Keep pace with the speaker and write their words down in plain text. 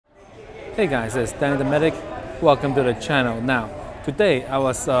Hey guys, it's Danny the Medic. Welcome to the channel. Now, today I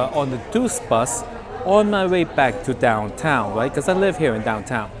was on the Deuce bus on my way back to downtown, right? Because I live here in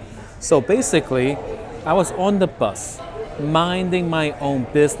downtown. So basically, I was on the bus, minding my own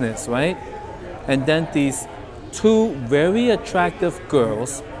business, right? And then these two very attractive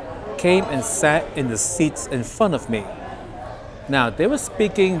girls came and sat in the seats in front of me. Now, they were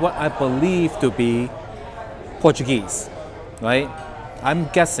speaking what I believe to be Portuguese, right? I'm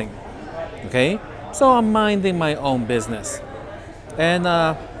guessing. Okay, so I'm minding my own business, and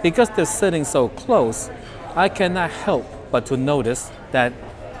because they're sitting so close, I cannot help but to notice that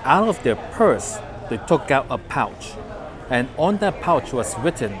out of their purse they took out a pouch, and on that pouch was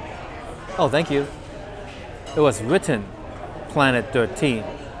written, oh thank you, it was written Planet 13.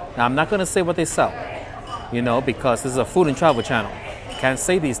 Now I'm not going to say what they sell, because this is a food and travel channel, can't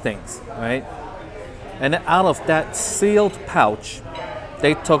say these things, right? And then out of that sealed pouch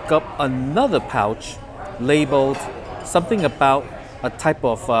they took up another pouch labeled something about a type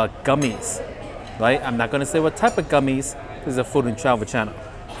of gummies, right? I'm not going to say what type of gummies. This is a food and travel channel,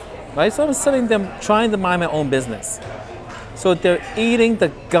 right? So I'm sitting there trying to mind my own business. So they're eating the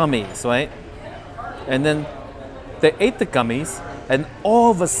gummies, right? And then they ate the gummies, and all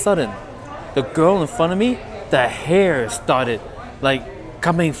of a sudden, the girl in front of me, the hair started like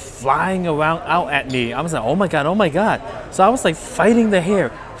coming flying around out at me. I was like, oh my God, oh my God. So I was like fighting the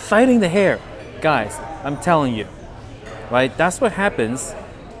hair. Guys, I'm telling you, right? That's what happens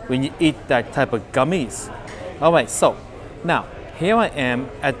when you eat that type of gummies. All right, so now here I am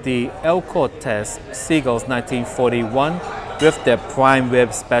at the El Cortez Siegel's 1941 with their Prime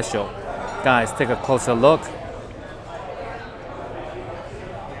Rib Special. Guys, take a closer look.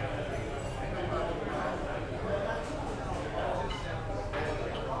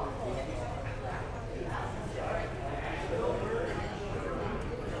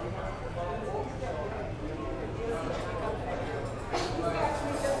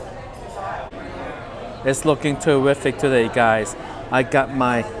 It's looking terrific today, guys. I got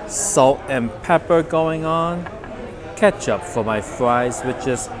my salt and pepper going on, ketchup for my fries, which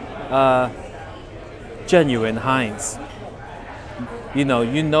is genuine Heinz. You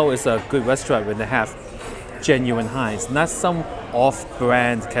know it's a good restaurant when they have genuine Heinz, not some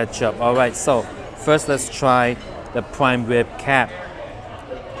off-brand ketchup. All right, so first let's try the prime rib cap.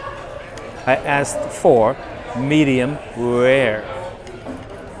 I asked for medium rare.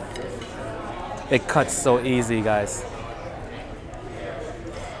 It cuts so easy, guys.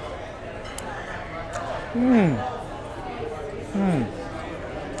 I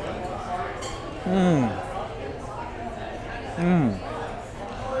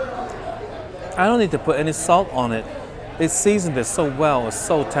don't need to put any salt on it. It seasoned it so well, it's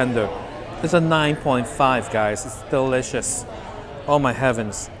so tender. It's a 9.5, guys. It's delicious. Oh my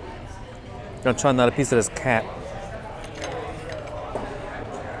heavens. I'm gonna try another piece of this cap.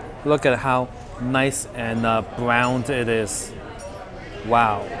 Look at how nice and browned it is.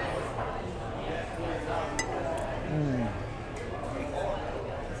 Wow.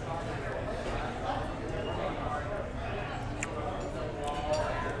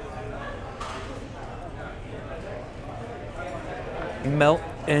 Melt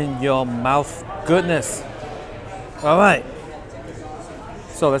in your mouth goodness. All right.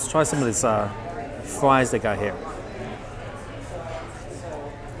 So let's try some of these fries they got here.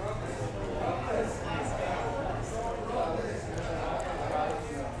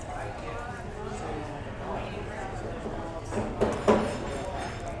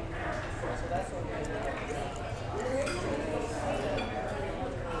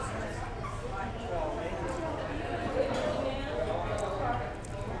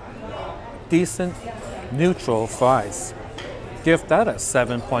 Decent, neutral fries. Give that a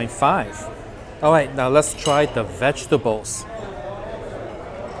 7.5. All right, now let's try the vegetables.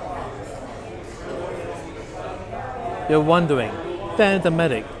 You're wondering, Dan the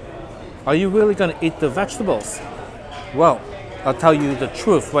Medic, are you really gonna eat the vegetables? Well, I'll tell you the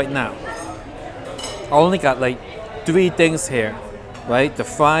truth right now. I only got like 3 things here, right? The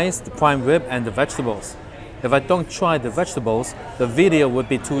fries, the prime rib, and the vegetables. If I don't try the vegetables, the video would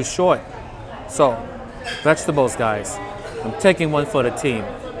be too short. So, vegetables, guys. I'm taking one for the team.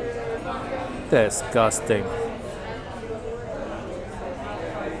 Disgusting.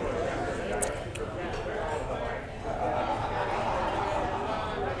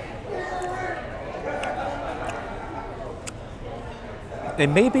 It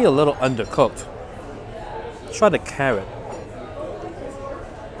may be a little undercooked. Try the carrot.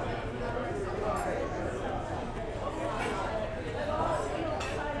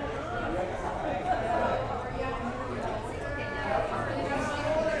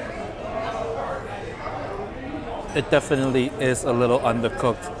 it definitely is a little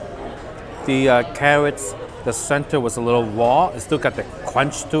undercooked. The carrots, the center was a little raw. It still got the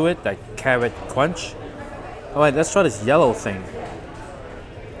crunch to it, that carrot crunch. All right, let's try this yellow thing.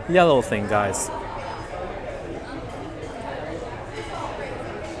 Yellow thing, guys.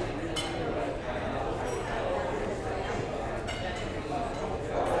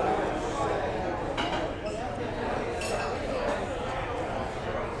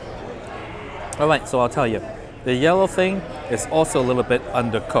 All right, so I'll tell you, the yellow thing is also a little bit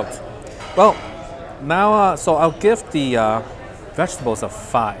undercooked. Well, now, so I'll give the vegetables a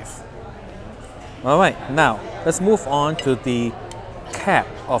 5. All right, now let's move on to the cap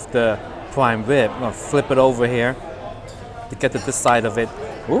of the prime rib. I'm gonna flip it over here to get to this side of it.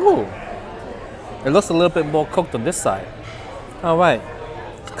 Ooh, it looks a little bit more cooked on this side. All right,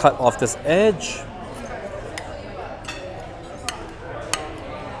 cut off this edge.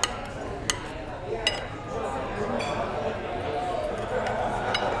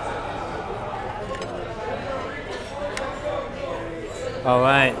 All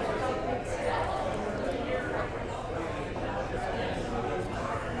right.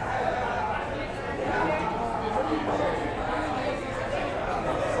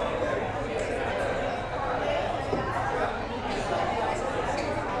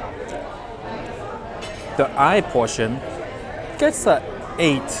 The eye portion gets a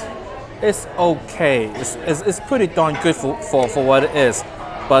 8. It's okay. It's pretty darn good for what it is.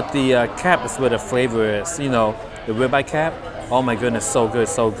 But the cap is where the flavor is. You know, the ribeye cap. Oh my goodness, so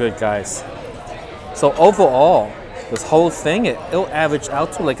good, guys. So overall, this whole thing, it'll average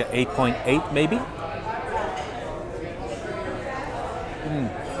out to like an 8.8 maybe.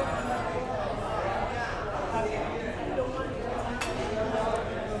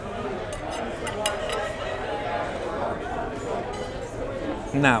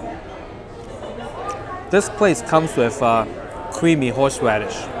 Now, this place comes with creamy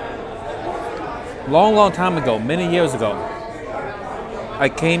horseradish. Long time ago, many years ago, I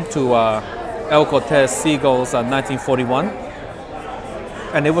came to El Cortez Siegel's 1941,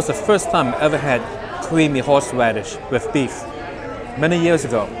 and it was the first time I ever had creamy horseradish with beef, many years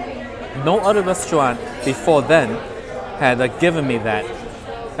ago. No other restaurant before then had given me that.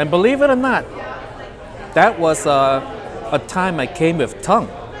 And believe it or not, that was a time I came with tongue,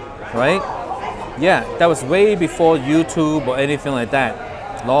 right? Yeah, that was way before YouTube or anything like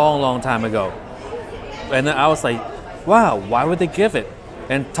that, long time ago. And then I was like, wow, why would they give it?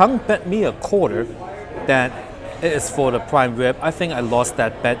 And tongue bet me a quarter that it is for the prime rib. I think I lost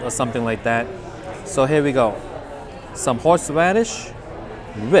that bet or something like that. So here we go. Some horseradish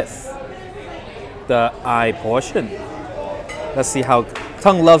with the eye portion. Let's see how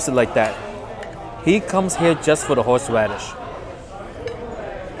tongue loves it like that. He comes here just for the horseradish.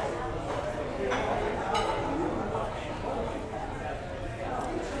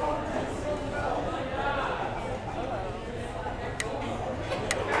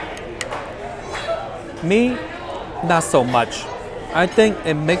 Me, not so much. I think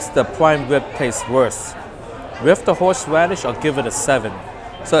it makes the prime rib taste worse. With the horseradish, I'll give it a 7.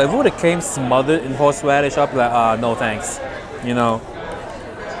 So if it would have came smothered in horseradish, I'll be like, no thanks, you know.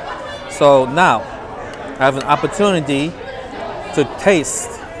 So now, I have an opportunity to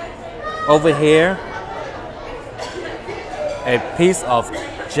taste over here a piece of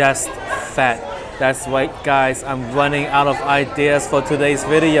just fat. That's right, guys, I'm running out of ideas for today's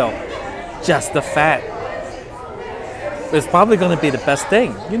video. Just the fat. It's probably going to be the best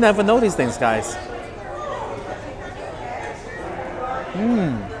thing. You never know these things, guys.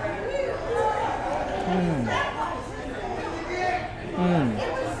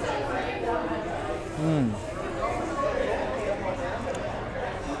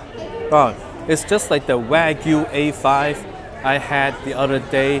 Oh, it's just like the Wagyu A5 I had the other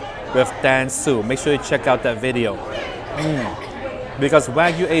day with Dan Su. Make sure you check out that video. Because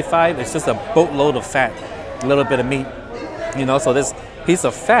Wagyu A5 is just a boatload of fat, a little bit of meat, you know. So this piece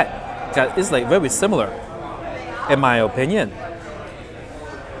of fat is like very similar, in my opinion.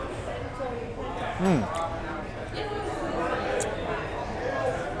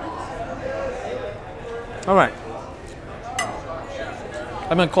 All right,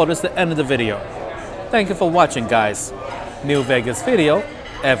 I'm gonna call this the end of the video. Thank you for watching, guys. New Vegas video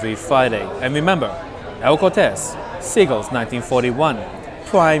every Friday, and remember, El Cortez Siegel's 1941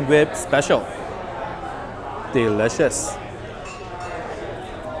 Prime Rib Special. Delicious.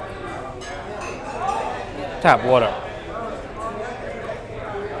 Tap water.